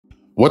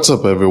What's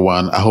up,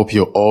 everyone? I hope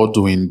you're all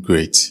doing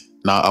great.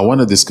 Now, I want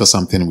to discuss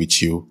something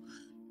with you.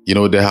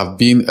 There have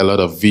been a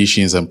lot of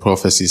visions and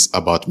prophecies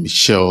about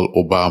Michelle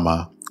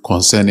Obama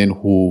concerning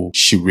who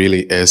she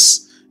really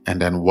is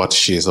and then what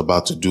she is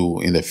about to do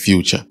in the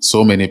future.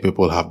 So many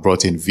people have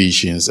brought in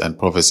visions and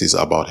prophecies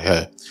about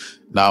her.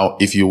 Now,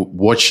 if you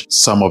watch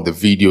some of the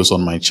videos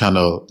on my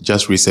channel,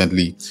 just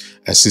recently,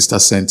 a sister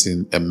sent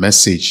in a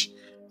message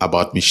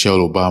about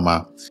Michelle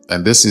Obama.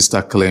 And this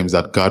sister claims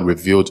that God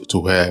revealed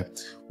to her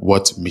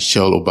what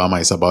Michelle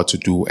Obama is about to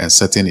do and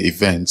certain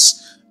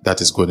events that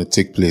is going to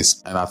take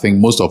place. And I think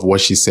most of what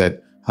she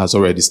said has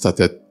already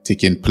started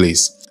taking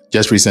place.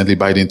 Just recently,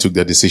 Biden took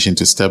the decision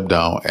to step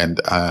down,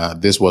 and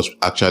this was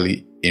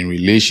actually in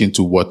relation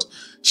to what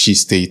she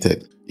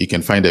stated. You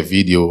can find a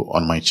video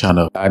on my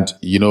channel. And,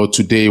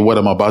 today what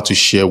I'm about to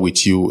share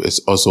with you is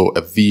also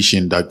a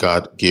vision that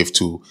God gave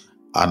to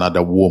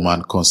another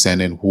woman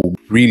concerning who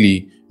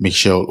really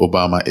Michelle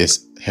Obama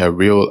is, her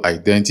real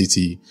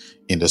identity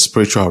in the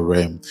spiritual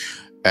realm.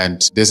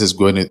 And this is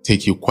going to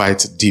take you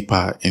quite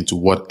deeper into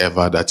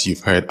whatever that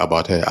you've heard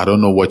about her. I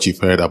don't know what you've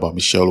heard about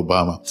Michelle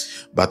Obama,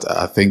 but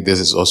I think this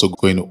is also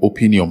going to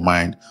open your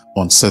mind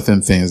on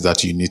certain things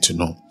that you need to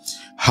know.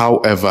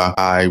 However,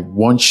 I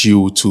want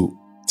you to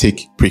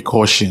take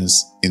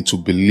precautions into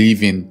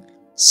believing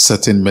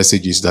certain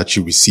messages that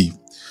you receive.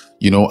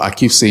 I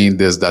keep saying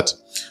this, that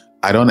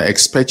I don't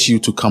expect you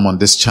to come on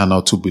this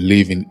channel to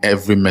believe in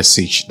every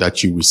message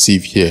that you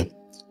receive here.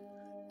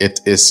 It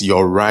is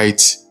your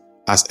right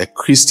as a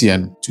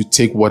Christian to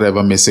take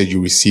whatever message you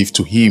receive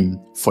to Him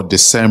for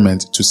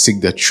discernment to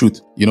seek the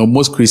truth.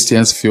 Most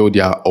Christians feel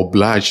they are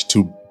obliged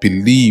to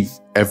believe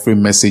every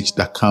message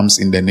that comes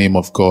in the name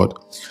of God.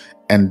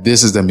 And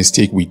this is the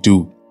mistake we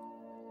do.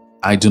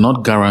 I do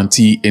not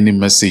guarantee any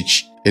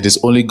message. It is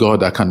only God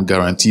that can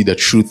guarantee the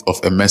truth of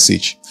a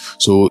message.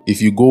 So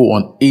if you go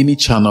on any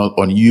channel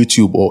on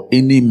YouTube or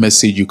any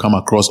message you come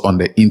across on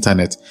the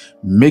internet,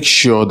 make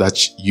sure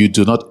that you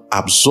do not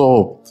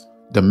absorb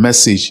the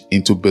message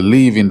into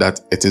believing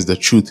that it is the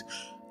truth.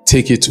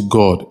 Take it to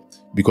God,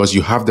 because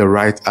you have the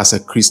right as a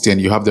Christian,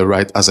 you have the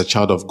right as a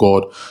child of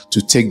God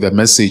to take the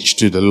message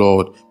to the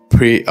Lord,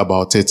 pray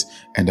about it,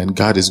 and then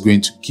God is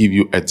going to give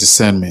you a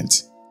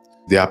discernment.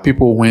 There are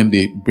people, when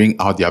they bring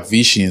out their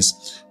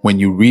visions, when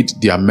you read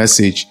their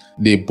message,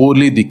 they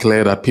boldly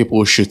declare that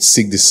people should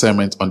seek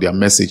discernment on their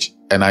message.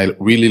 And I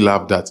really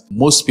love that.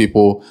 Most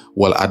people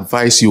will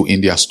advise you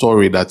in their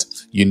story that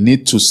you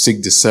need to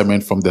seek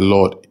discernment from the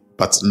Lord,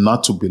 but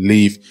not to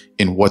believe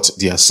in what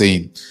they are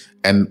saying.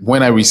 And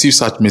when I receive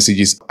such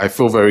messages, I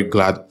feel very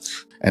glad.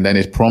 And then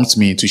it prompts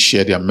me to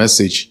share their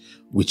message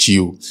with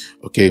you.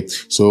 Okay,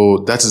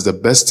 so that is the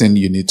best thing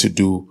you need to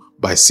do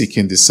by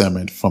seeking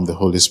discernment from the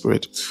Holy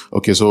Spirit.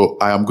 Okay, so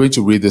I am going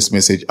to read this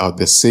message out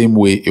the same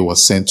way it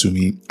was sent to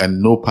me,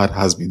 and no part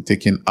has been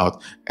taken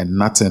out and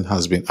nothing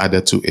has been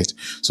added to it.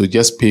 So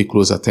just pay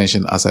close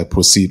attention as I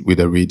proceed with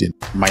the reading.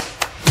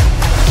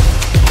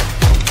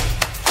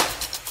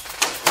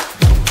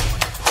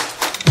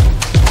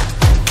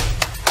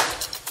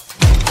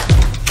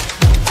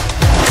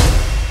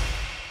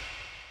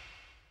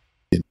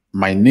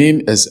 My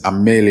name is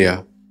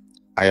Amelia.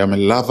 I am a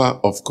lover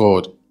of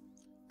God,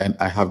 and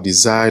I have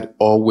desired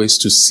always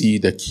to see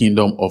the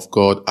kingdom of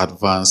God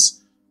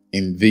advance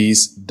in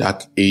this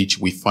dark age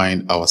we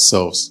find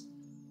ourselves.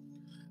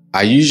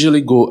 I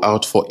usually go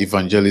out for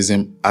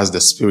evangelism as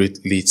the Spirit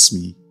leads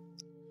me.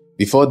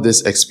 Before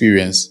this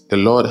experience, the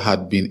Lord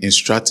had been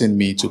instructing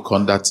me to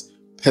conduct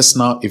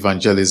personal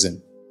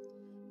evangelism.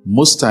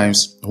 Most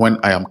times when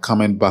I am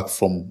coming back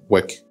from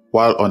work,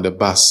 while on the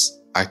bus,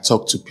 I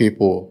talk to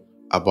people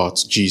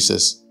about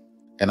Jesus,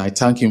 and I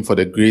thank Him for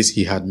the grace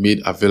He had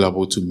made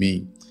available to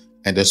me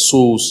and the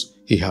souls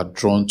He had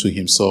drawn to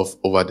Himself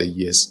over the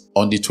years.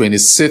 On the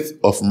 26th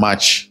of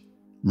March,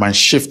 my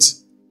shift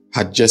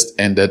had just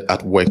ended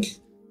at work,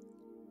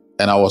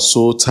 and I was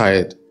so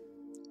tired.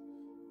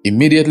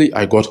 Immediately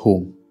I got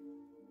home,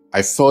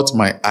 I felt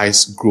my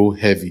eyes grow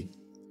heavy.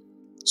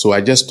 So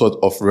I just thought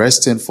of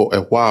resting for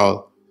a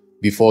while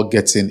before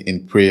getting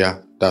in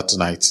prayer that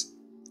night.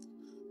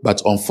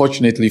 But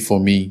unfortunately for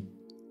me,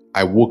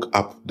 I woke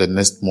up the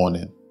next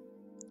morning.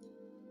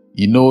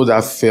 You know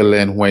that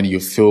feeling when you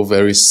feel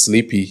very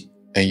sleepy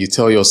and you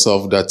tell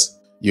yourself that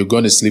you're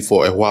going to sleep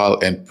for a while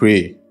and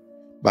pray,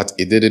 but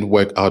it didn't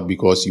work out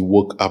because you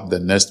woke up the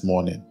next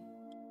morning.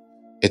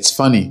 It's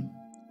funny,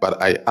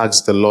 but I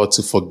asked the Lord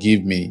to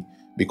forgive me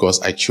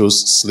because I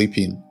chose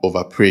sleeping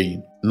over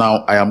praying.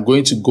 Now I am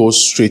going to go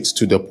straight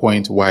to the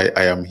point why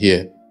I am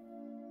here.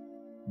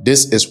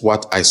 This is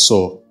what I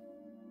saw.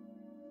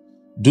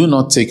 Do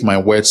not take my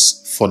words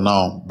for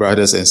now,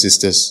 brothers and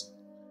sisters.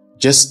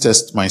 Just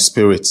test my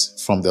spirit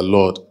from the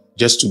Lord,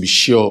 just to be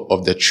sure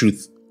of the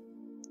truth.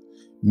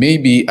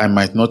 Maybe I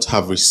might not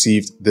have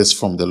received this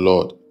from the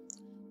Lord,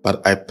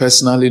 but I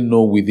personally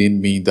know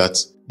within me that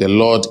the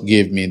Lord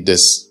gave me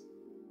this.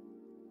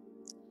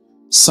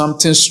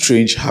 Something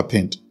strange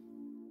happened.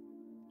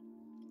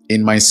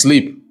 In my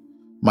sleep,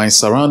 my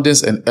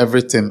surroundings and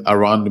everything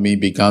around me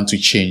began to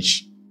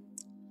change.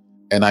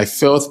 and I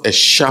felt a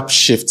sharp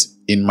shift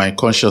in my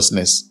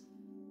consciousness.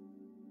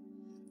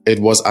 It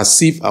was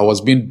as if I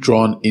was being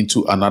drawn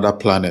into another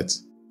planet.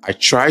 I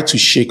tried to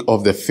shake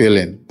off the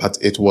feeling, but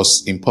it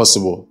was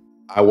impossible.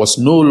 I was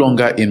no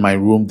longer in my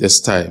room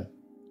this time.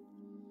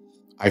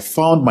 I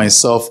found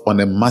myself on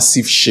a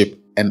massive ship,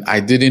 and I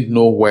didn't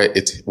know where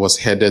it was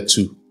headed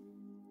to.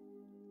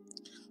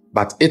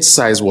 But its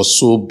size was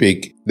so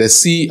big. The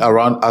sea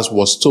around us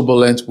was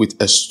turbulent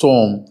with a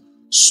storm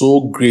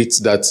so great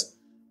that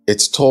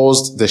it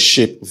tossed the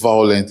ship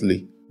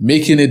violently,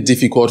 making it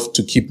difficult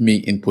to keep me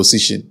in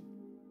position.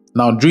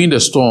 Now, during the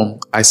storm,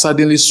 I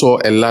suddenly saw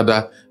a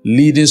ladder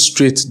leading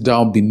straight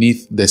down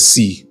beneath the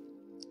sea.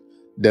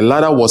 The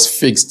ladder was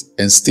fixed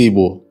and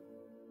stable,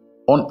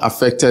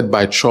 unaffected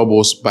by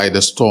troubles by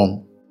the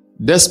storm.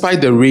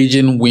 Despite the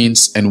raging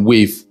winds and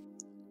wave,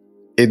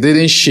 it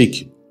didn't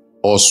shake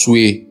or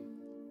sway.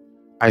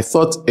 I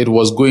thought it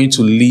was going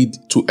to lead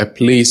to a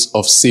place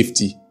of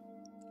safety,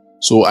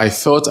 so I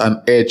felt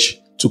an urge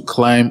to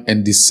climb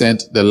and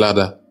descend the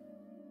ladder.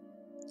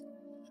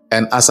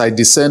 And as I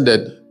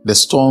descended, the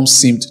storm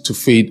seemed to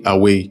fade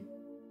away.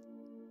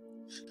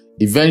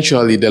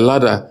 Eventually, the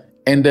ladder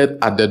ended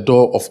at the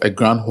door of a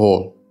grand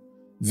hall.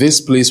 This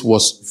place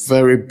was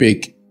very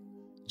big,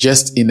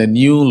 just in a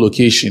new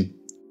location.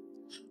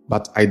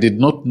 But I did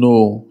not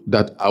know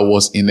that I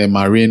was in a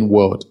marine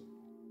world.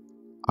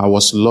 I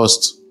was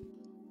lost.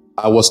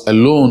 I was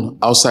alone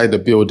outside the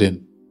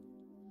building.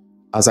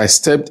 As I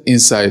stepped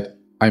inside,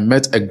 I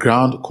met a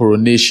grand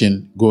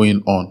coronation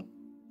going on.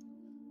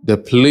 The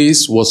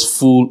place was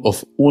full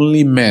of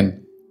only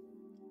men.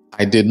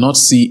 I did not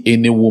see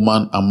any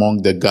woman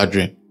among the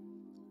gathering.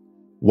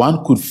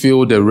 One could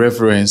feel the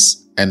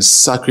reverence and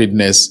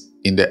sacredness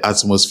in the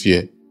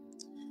atmosphere,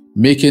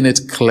 making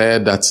it clear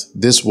that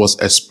this was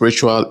a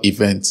spiritual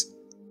event.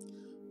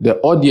 The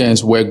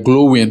audience were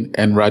glowing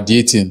and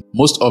radiating,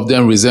 most of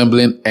them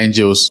resembling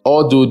angels,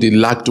 although they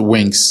lacked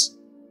wings.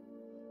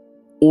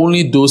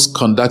 Only those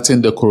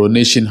conducting the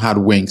coronation had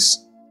wings.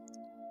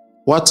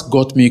 What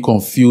got me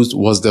confused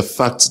was the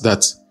fact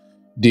that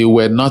they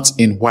were not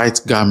in white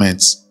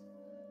garments.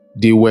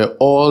 They were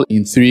all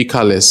in three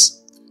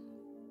colors: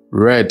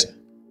 red,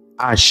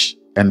 ash,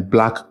 and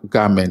black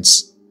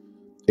garments.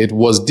 It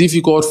was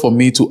difficult for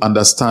me to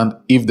understand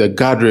if the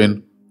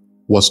gathering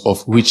was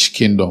of which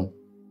kingdom.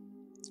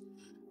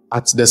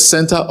 At the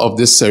center of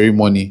this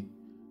ceremony,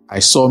 I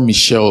saw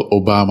Michelle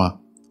Obama,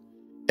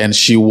 and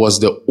she was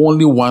the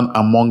only one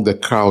among the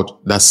crowd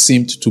that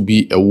seemed to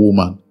be a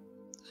woman.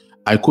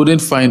 I couldn't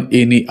find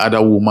any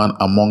other woman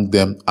among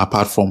them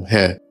apart from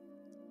her.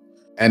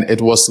 And it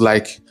was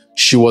like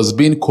she was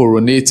being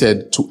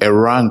coronated to a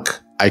rank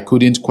I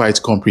couldn't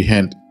quite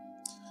comprehend.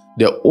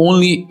 The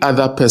only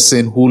other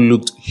person who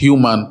looked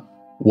human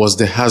was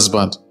the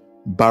husband,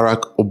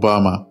 Barack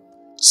Obama,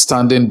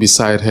 standing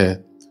beside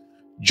her,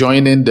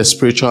 joining the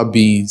spiritual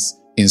beings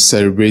in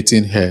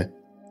celebrating her.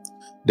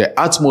 The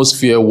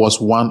atmosphere was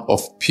one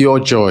of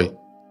pure joy,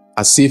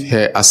 as if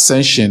her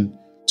ascension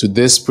to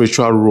this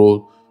spiritual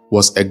role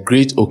was a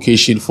great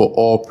occasion for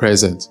all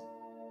present.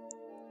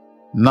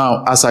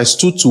 Now, as I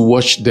stood to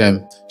watch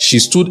them, she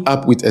stood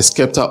up with a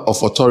scepter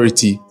of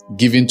authority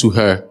given to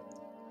her.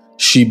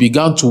 She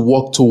began to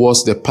walk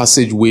towards the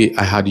passageway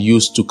I had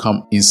used to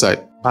come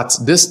inside. But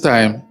this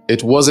time,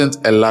 it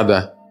wasn't a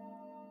ladder.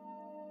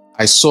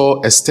 I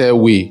saw a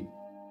stairway.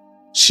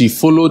 She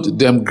followed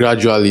them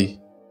gradually,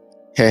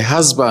 her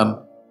husband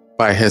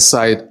by her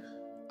side,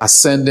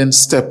 ascending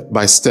step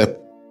by step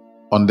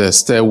on the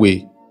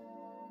stairway.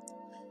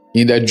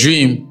 In the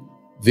dream,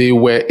 they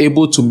were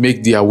able to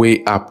make their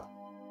way up.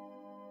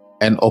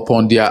 And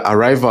upon their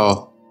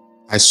arrival,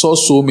 I saw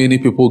so many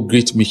people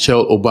greet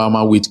Michelle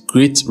Obama with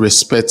great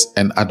respect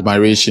and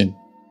admiration.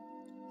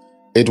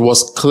 It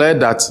was clear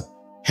that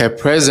her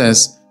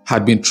presence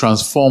had been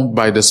transformed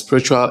by the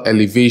spiritual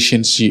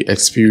elevation she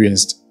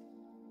experienced.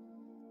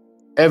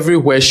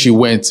 Everywhere she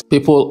went,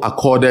 people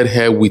accorded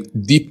her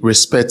with deep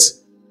respect,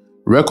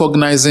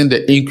 recognizing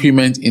the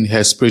increment in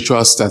her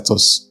spiritual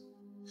status.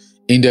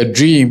 In the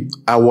dream,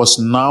 I was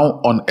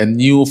now on a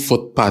new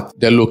footpath.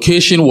 The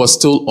location was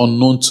still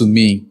unknown to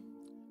me,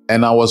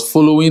 and I was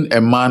following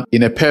a man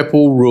in a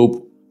purple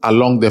robe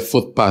along the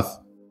footpath.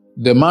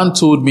 The man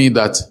told me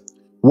that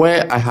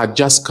where I had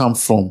just come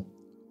from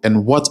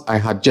and what I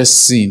had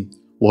just seen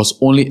was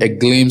only a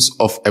glimpse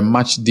of a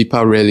much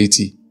deeper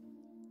reality.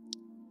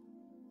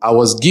 I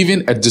was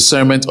given a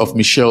discernment of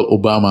Michelle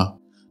Obama.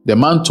 The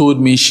man told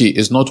me she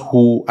is not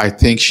who I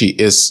think she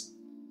is.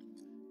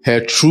 Her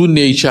true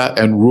nature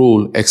and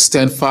role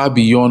extend far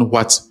beyond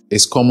what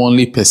is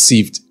commonly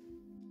perceived.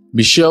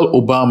 Michelle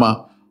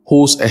Obama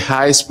holds a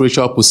high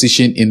spiritual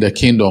position in the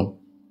kingdom,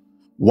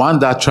 one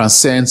that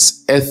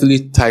transcends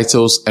earthly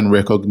titles and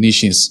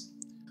recognitions.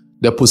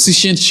 The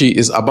position she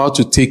is about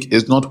to take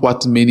is not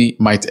what many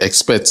might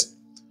expect.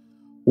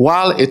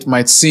 While it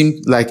might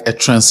seem like a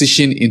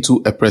transition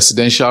into a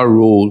presidential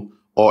role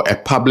or a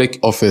public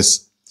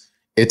office,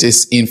 it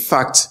is in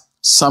fact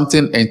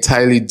something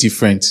entirely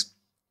different.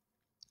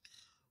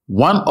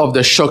 One of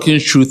the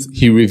shocking truths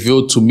he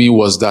revealed to me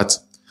was that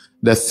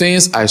the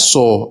things I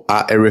saw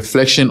are a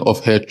reflection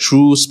of her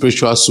true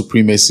spiritual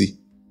supremacy.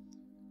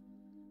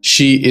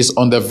 She is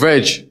on the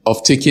verge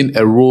of taking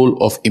a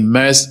role of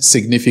immense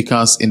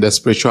significance in the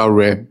spiritual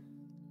realm.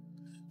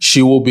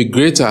 She will be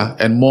greater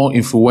and more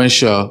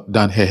influential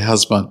than her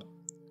husband.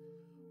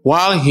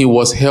 While he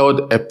was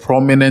held a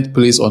prominent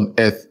place on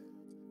earth,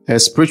 her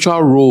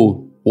spiritual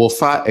role will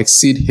far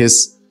exceed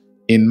his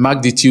in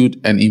magnitude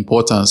and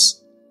importance.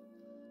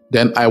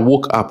 Then I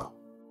woke up.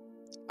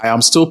 I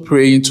am still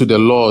praying to the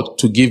Lord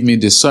to give me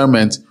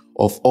discernment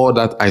of all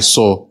that I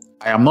saw.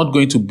 I am not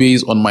going to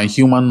base on my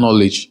human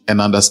knowledge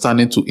and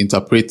understanding to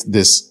interpret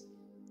this.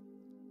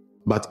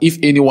 But if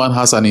anyone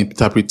has an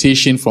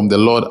interpretation from the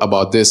Lord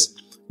about this,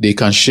 they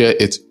can share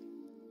it.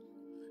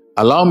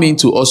 Allow me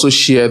to also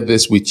share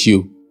this with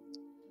you.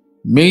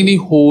 Many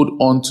hold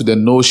on to the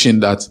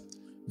notion that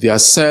their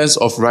sense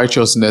of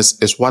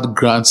righteousness is what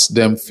grants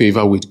them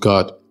favor with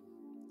God.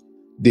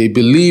 They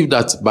believe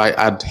that by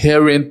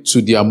adhering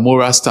to their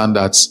moral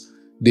standards,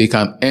 they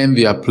can earn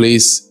their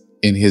place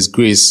in His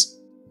grace.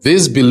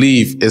 This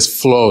belief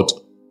is flawed,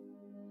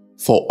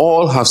 for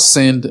all have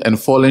sinned and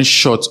fallen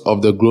short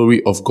of the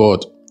glory of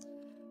God.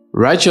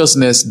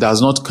 Righteousness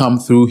does not come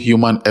through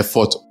human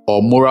effort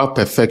or moral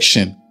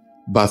perfection,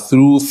 but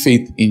through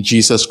faith in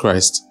Jesus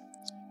Christ.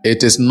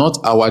 It is not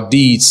our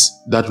deeds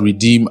that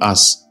redeem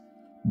us,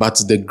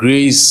 but the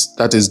grace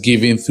that is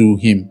given through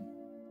Him.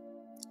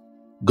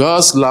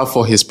 God's love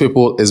for His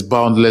people is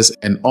boundless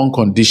and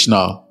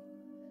unconditional.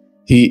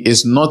 He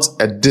is not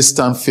a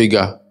distant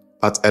figure,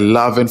 but a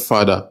loving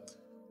Father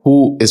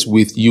who is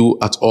with you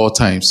at all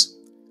times.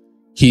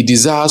 He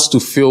desires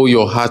to fill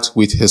your heart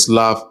with His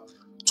love,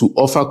 to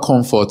offer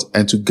comfort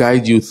and to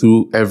guide you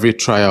through every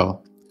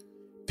trial.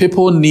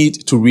 People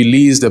need to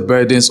release the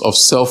burdens of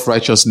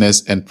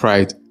self-righteousness and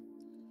pride.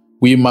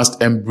 We must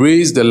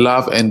embrace the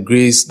love and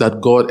grace that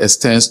God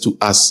extends to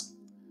us.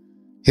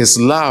 His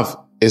love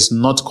is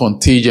not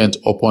contingent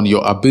upon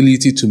your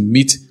ability to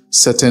meet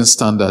certain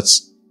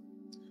standards,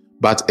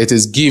 but it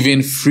is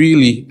given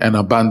freely and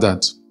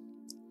abundant.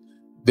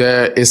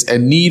 There is a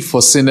need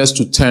for sinners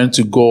to turn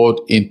to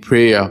God in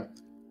prayer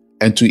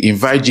and to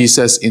invite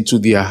Jesus into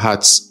their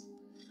hearts.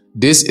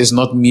 This is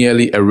not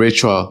merely a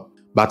ritual,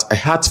 but a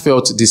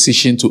heartfelt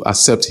decision to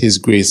accept His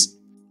grace.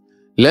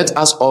 Let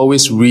us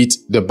always read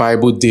the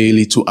Bible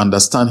daily to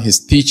understand His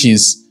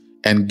teachings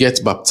and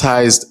get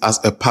baptized as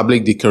a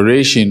public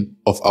declaration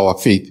of our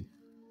faith.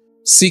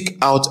 Seek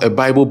out a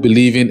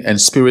Bible-believing and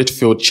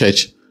Spirit-filled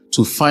church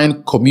to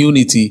find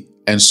community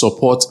and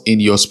support in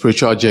your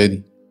spiritual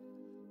journey.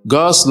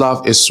 God's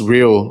love is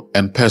real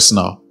and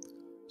personal.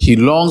 He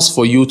longs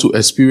for you to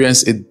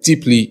experience it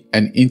deeply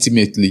and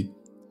intimately.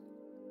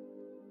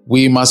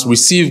 We must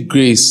receive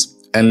grace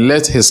and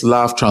let His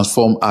love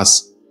transform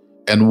us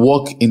and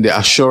walk in the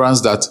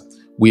assurance that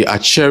we are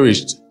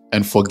cherished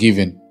and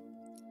forgiven.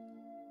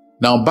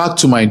 Now back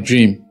to my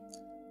dream.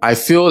 I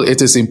feel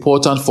it is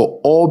important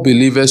for all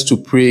believers to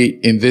pray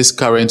in this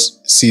current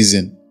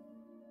season.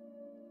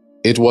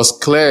 It was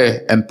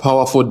clear and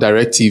powerful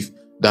directive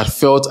that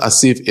felt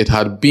as if it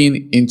had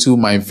been into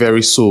my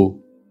very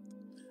soul.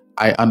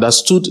 I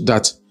understood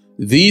that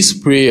these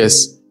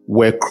prayers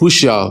were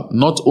crucial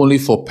not only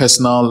for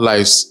personal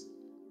lives,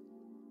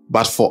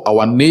 but for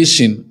our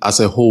nation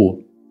as a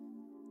whole.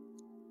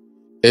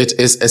 It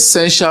is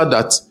essential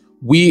that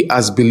we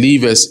as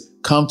believers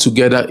come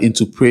together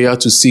into prayer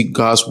to seek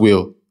God's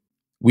will.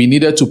 We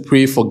needed to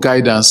pray for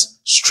guidance,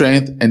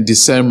 strength, and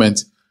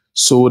discernment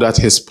so that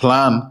His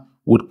plan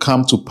would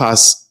come to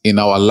pass in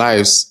our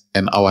lives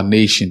and our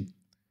nation.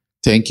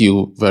 Thank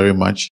you very much.